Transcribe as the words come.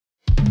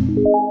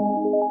Cali.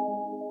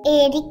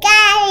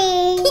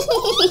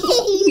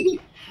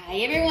 Hi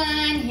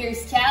everyone,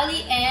 here's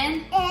Cali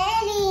and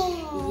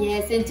Ellie.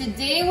 yes, and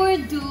today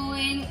we're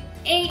doing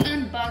a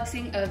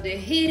unboxing of the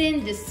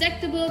hidden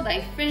Dissectable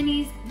by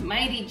Freeny's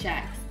Mighty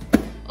Jaxx.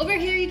 Over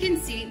here you can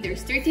see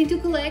there's 13 to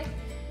collect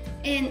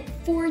and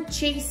 4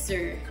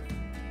 chaser.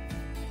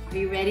 Are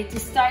you ready to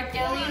start,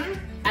 Ellie? Yeah.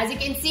 As you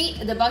can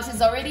see, the box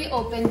is already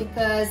open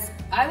because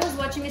I was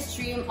watching a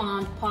stream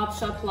on Pop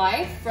Shop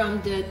Live from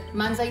the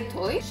MINDZAI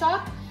Toy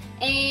Shop,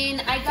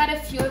 and I got a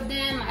few of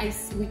them.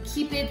 We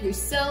keep it, we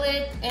sell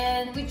it,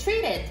 and we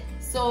trade it.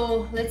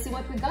 So let's see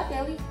what we got,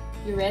 Ellie.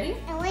 You ready?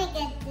 I want to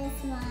get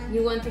this one.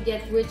 You want to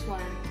get which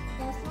one?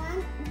 This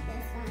one?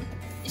 This one.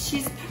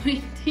 She's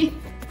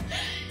pointing.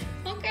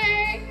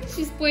 Okay.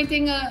 She's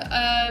pointing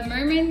a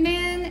mermaid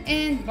man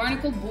and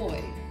barnacle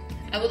boy.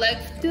 I would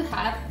like to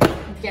have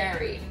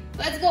Gary.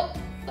 Let's go.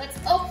 Let's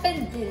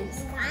open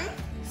this. 1,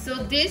 So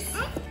this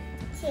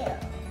 2.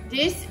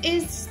 This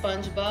is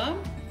SpongeBob.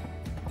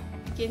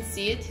 You can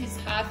see it. He's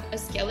half a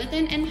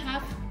skeleton and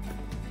half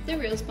the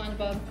real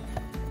SpongeBob.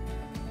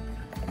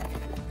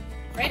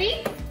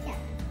 Ready? Yeah.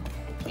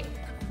 Okay.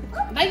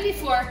 Like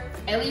before,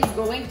 Ellie's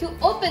going to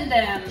open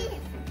them.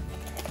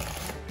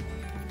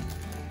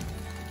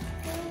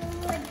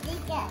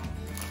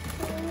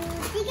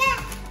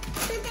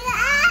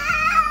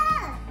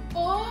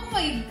 Oh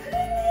my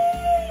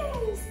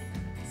goodness!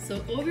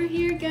 So over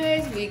here,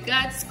 guys, we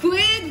got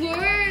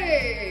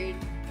Squidward.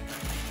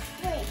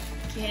 Wait.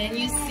 Can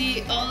you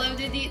see all of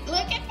the details?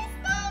 Look at his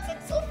nose,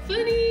 it's so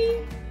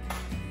funny.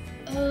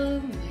 Oh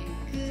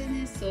my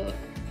goodness. So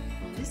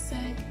on this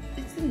side,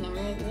 it's the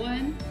normal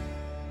one.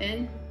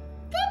 And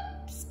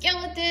boop,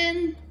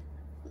 skeleton.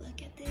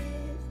 Look at this.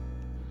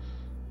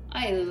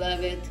 I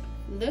love it.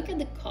 Look at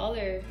the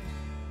color.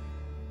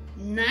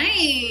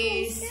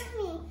 Nice.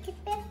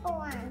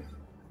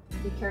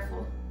 Be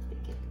careful.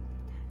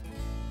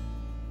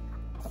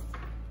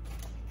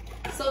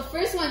 So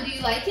first one, do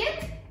you like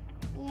it?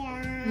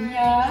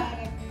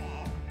 Yeah.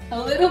 A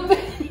little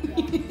bit.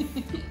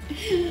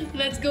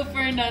 Let's go for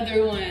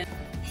another one.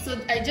 So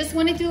I just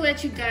wanted to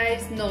let you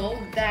guys know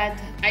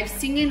that I've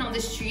seen it on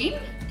the stream,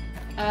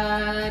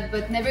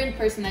 but never in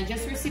person. I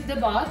just received the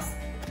box,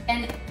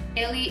 and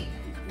Ellie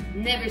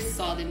never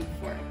saw them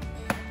before.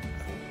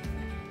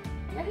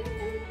 Ready?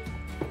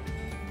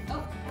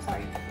 Oh,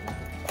 sorry.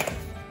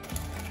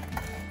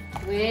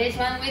 Which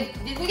one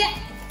did we get?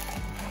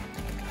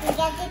 We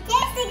got the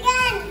test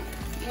again.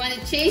 You want a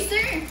chaser?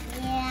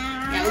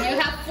 Yeah. Yeah, well, you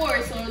have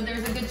 4, so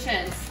there's a good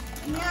chance.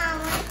 No, I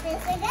want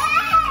this again.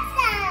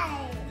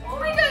 Side. Oh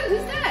my god,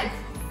 who's that?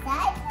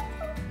 Side?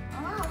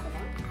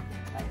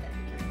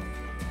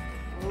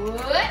 Oh,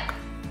 What?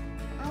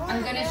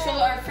 I'm gonna show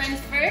our friends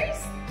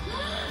first.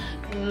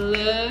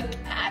 Look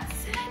at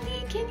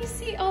Sandy. Can you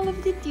see all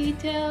of the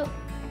detail?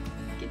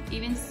 You can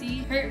even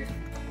see her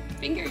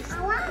fingers.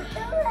 I want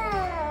to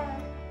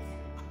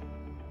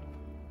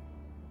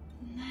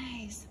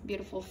Nice.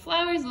 Beautiful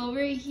flowers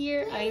over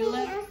here. I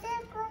love.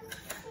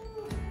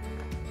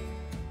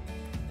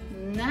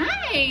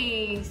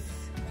 Nice.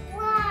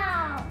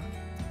 Wow.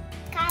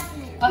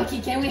 Copy.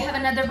 Okay, can we have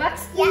another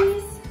box,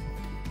 please?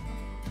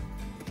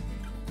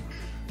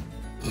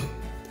 Yes.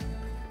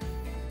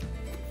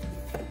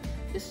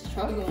 The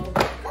struggle.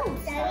 Oh,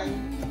 sorry.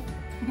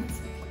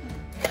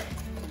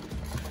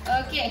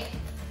 Okay.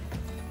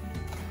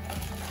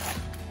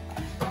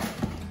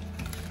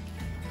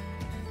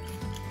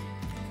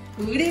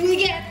 Who did we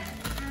get?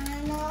 I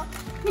don't know.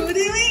 Who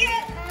did we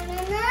get? I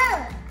don't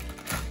know.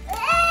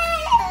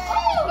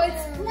 Oh,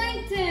 it's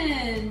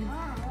Plankton.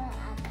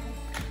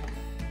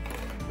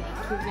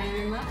 Thank you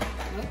very much.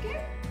 Okay.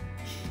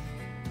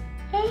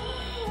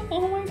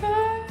 Oh my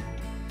god.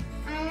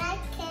 I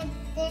like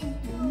it.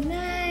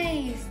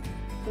 Nice.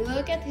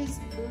 Look at his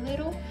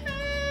little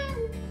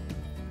hand.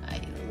 I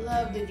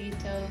love the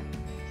detail.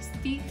 His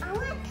teeth. I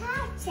want to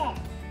touch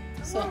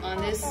it. So on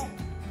this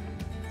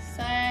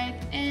side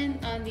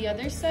and on the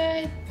other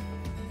side.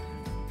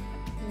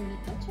 You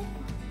want to touch it?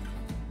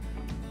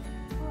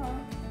 Oh.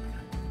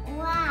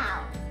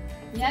 Wow.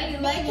 Yeah, you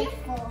like it?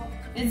 Beautiful.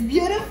 It's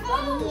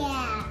beautiful?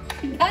 Yeah.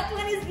 That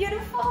one is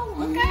beautiful.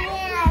 Okay.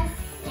 Yes.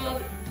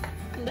 Well,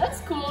 that's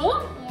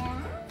cool.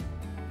 Yeah.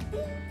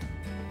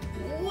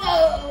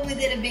 Whoa, we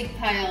did a big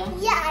pile.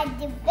 Yeah,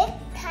 the big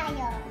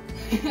tile.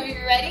 Are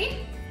you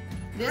ready?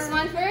 This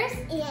one first?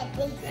 Yeah,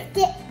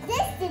 this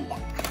is the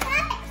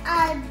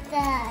height of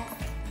the.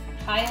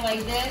 High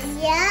like this?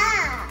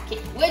 Yeah.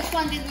 Okay, which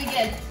one did we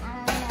get? I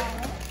don't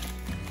know.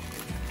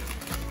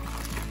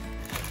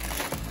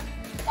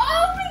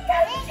 Oh my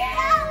god, It's yeah.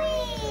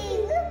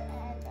 going.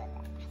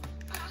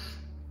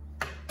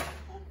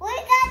 We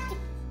got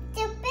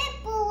the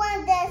people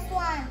want this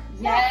one.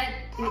 Yeah.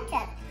 Touch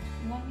it.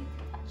 You want me to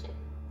touch it?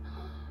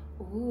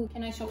 Ooh,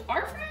 can I show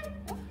our friend?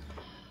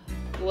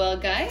 Well,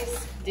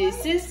 guys,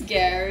 this is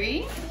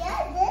Gary.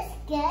 Yeah, this is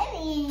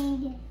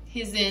scary.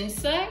 His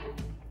inside.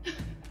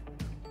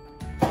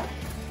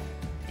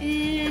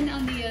 And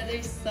on the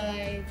other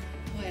side,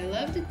 oh, I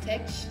love the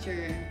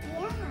texture.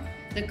 Yeah.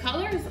 The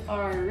colors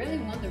are really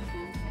wonderful.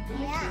 I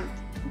like Yeah. it.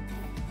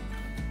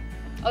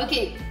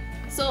 Okay,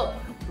 so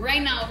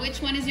right now,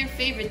 which one is your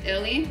favorite,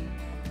 Ellie?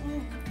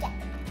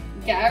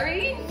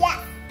 Gary?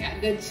 Yeah. Yeah,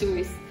 good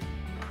choice.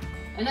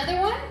 Another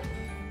one?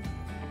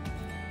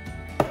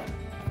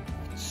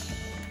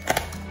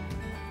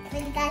 We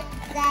got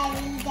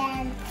Gary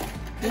again.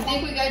 You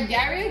think we got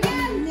Gary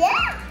again?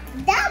 Yeah.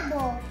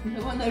 Double.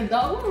 You want a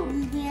double?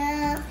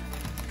 Yeah.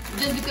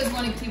 Just because you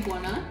want to keep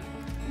one, huh?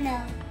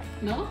 No.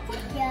 No?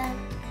 Yeah.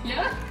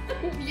 Yeah?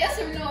 Yes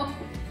or no?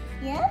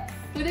 Yeah.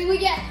 Who did we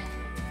get?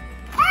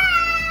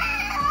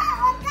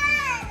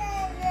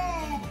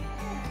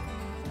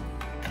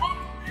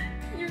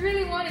 You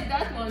really wanted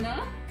that one,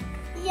 huh?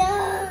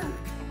 Yeah.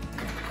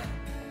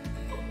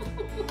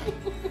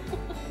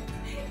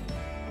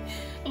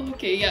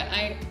 Okay,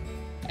 yeah,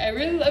 I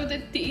really love the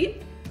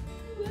teeth.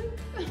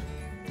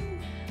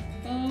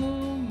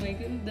 Oh my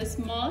goodness, the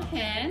small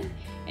hand,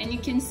 and you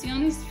can see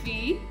on his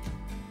feet.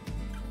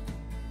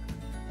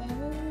 Oh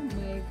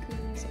my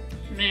goodness.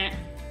 Meh.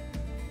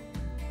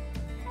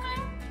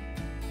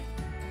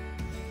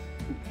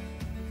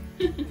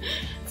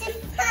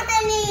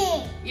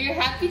 Funny. You're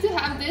happy to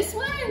have this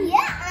one?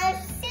 Yeah,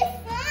 it's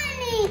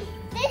funny.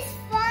 It's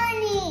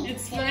funny.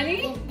 It's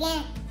funny?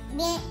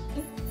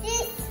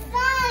 It's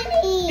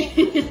funny.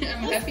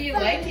 I'm happy you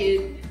like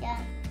it. Yeah.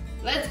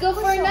 Let's go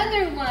for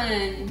another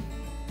one.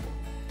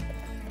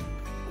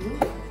 Ooh.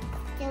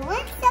 The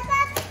one's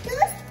about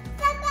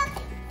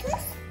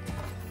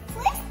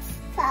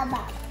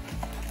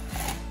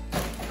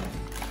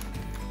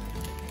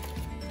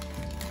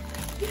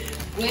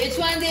Which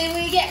one did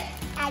we get?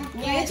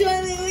 Which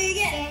one did we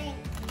get?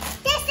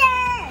 This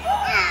one.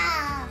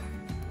 Ah,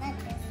 not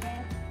this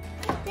one.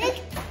 Look,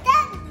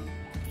 that's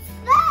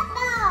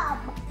SpongeBob.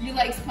 You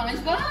like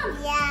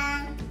SpongeBob?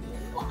 Yeah.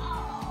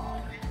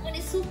 Wow, that one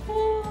is so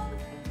cool.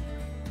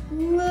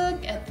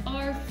 Look at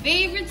our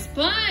favorite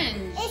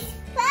sponge. It's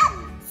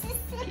fun.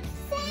 It's the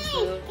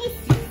same. It's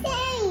the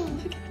same.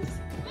 Look at this.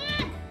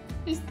 Ah,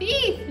 his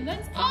teeth.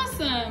 That's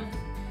awesome.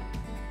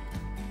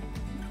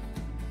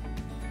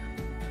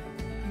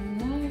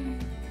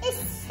 It's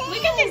same.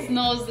 Look at his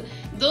nose.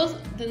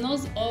 The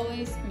nose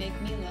always make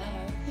me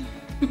laugh.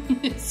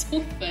 It's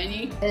so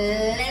funny.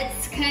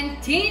 Let's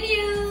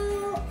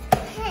continue.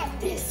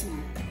 This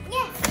one.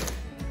 Yes.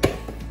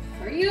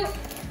 For you.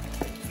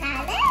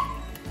 Salad.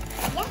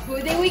 Yes.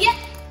 Who did we get?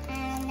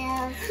 I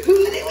know.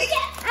 Who did we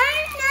get?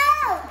 I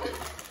know.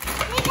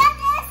 We got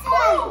this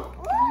one.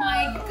 Oh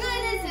my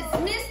goodness, it's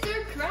Mr.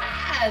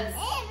 Krabs.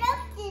 Hey, look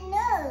the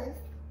nose.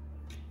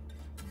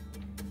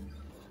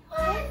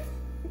 What?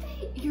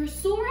 You're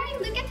so right.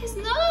 Look at his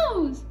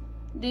nose.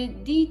 The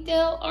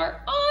detail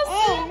are awesome.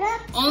 Hey,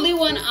 look. Only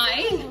one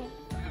eye.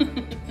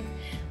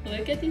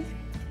 Look at his teeth.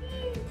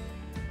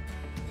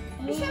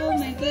 Oh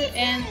my god.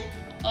 And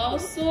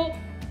also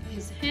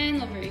his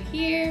hand over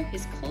here,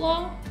 his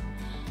claw.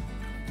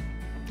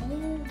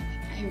 Oh,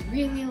 I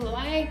really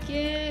like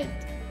it.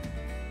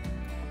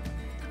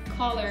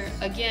 Color,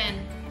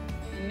 again,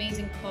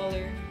 amazing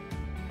color.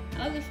 I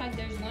love the fact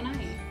there's one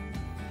eye.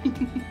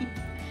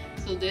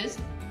 So this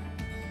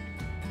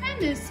and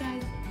this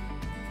side.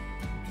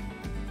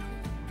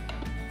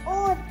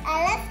 Oh,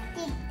 I love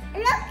it.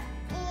 Look.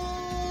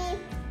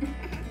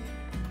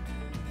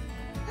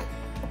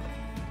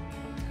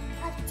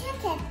 I'll check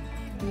it.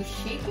 We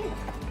shake it.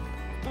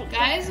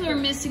 Guys, we're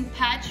missing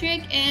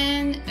Patrick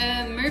and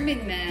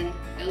Mermaid Man.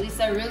 At least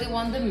I really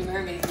want the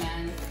Mermaid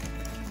Man.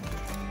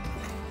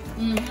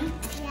 Yeah.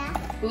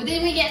 Who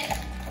did we get?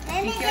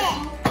 Maybe Be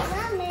careful.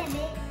 Well, maybe.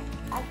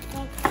 I'll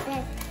check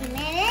this.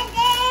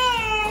 Maybe.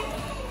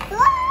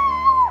 Woo!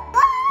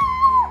 Woo!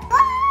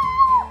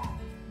 Woo!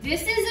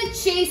 This is a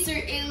chaser,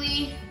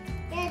 Illy.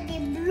 Yeah, the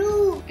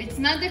blue. It's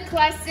not the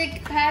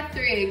classic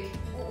Patrick.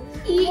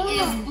 He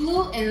is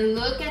blue, and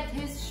look at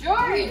his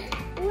short.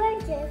 Where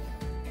is it?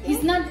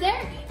 He's not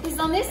there. He's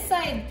on this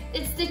side.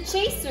 It's the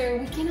chaser.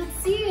 We cannot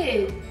see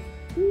it.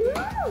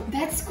 No.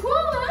 That's cool,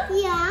 huh?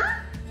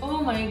 Yeah.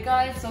 Oh my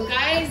god. So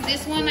guys,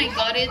 this one I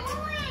got it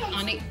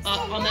on an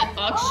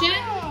auction.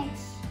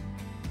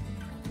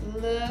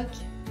 Look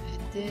at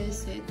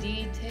this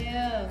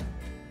detail.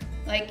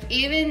 Like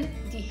even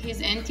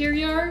his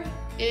interior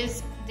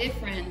is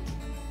different.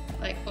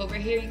 Like over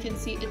here you can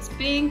see it's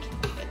pink,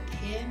 but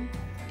him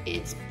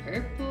it's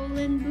purple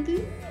and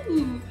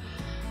blue.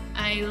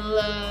 I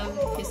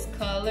love his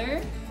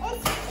color.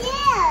 It's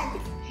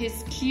cute.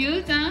 He's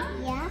cute, huh?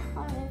 Yeah.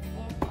 Wow.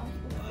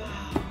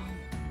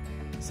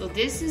 So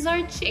this is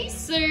our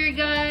chaser,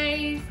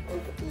 guys.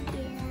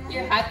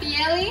 You're happy,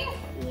 Ellie?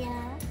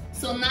 Yeah.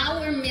 So now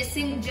we're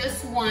missing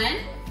just one.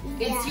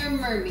 It's Yeah. your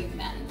Mermaid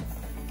Man.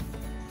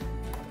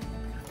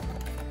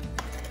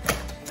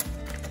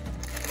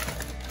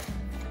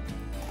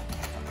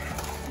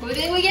 Who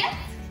did we get?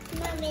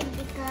 Mommy,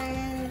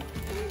 because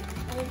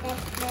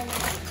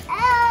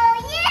oh,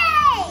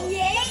 yay!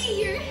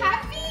 Yay, you're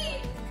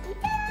happy!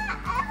 Yeah,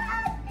 I'm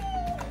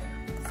happy.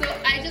 So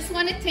I just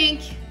want to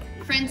thank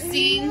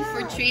Francine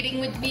for trading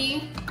with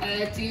me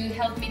to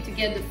help me to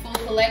get the full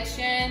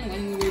collection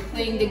when we were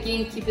playing the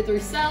game Keep It or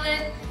Sell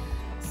It.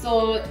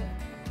 So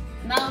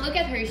now look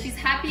at her, she's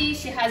happy,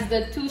 she has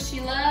the two she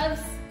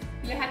loves.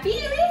 You're happy,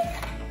 Ellie?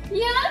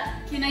 Yeah?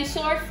 Can I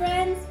show our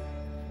friends?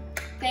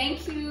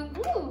 Thank you.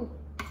 Woo.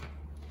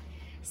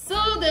 So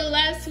the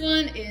last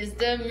one is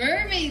the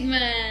Mermaid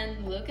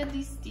Man. Look at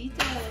these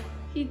details.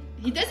 He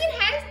doesn't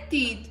have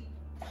teeth.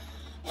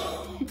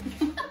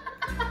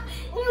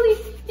 Ellie,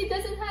 he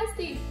doesn't have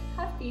teeth.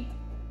 He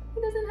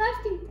doesn't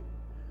have teeth.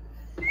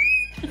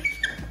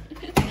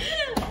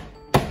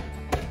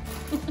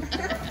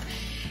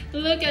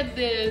 Look at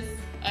this.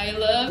 I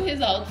love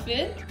his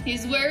outfit.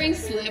 He's wearing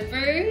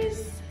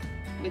slippers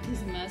with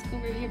his mask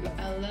over here, but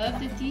I love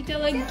the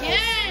detail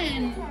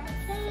again.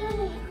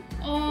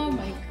 Oh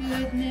my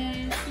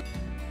goodness.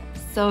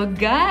 So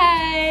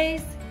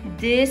guys,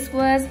 this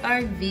was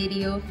our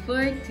video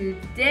for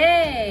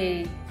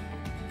today.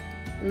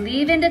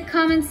 Leave in the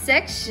comment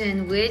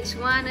section which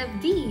one of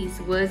these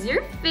was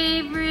your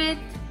favorite.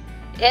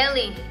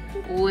 Ellie,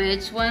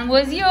 which one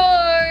was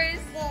yours?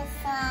 This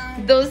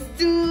one. Those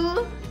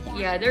two?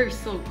 Yeah, they're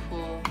so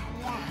cool.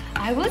 Yeah.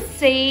 I would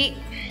say,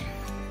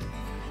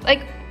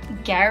 like,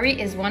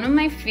 Gary is one of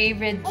my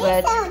favorite,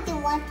 but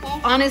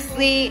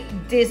honestly,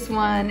 this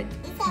one,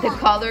 the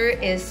color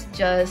is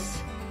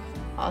just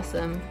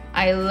awesome.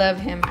 I love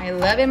him. I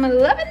love him. I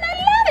love him.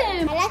 I love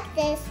him. I like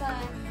this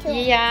one too.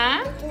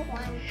 Yeah.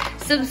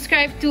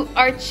 Subscribe to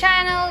our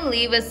channel.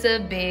 Leave us a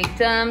big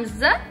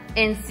thumbs up.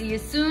 And see you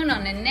soon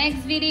on the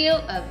next video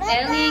of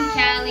Ellie and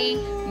Cali.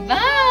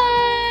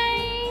 Bye.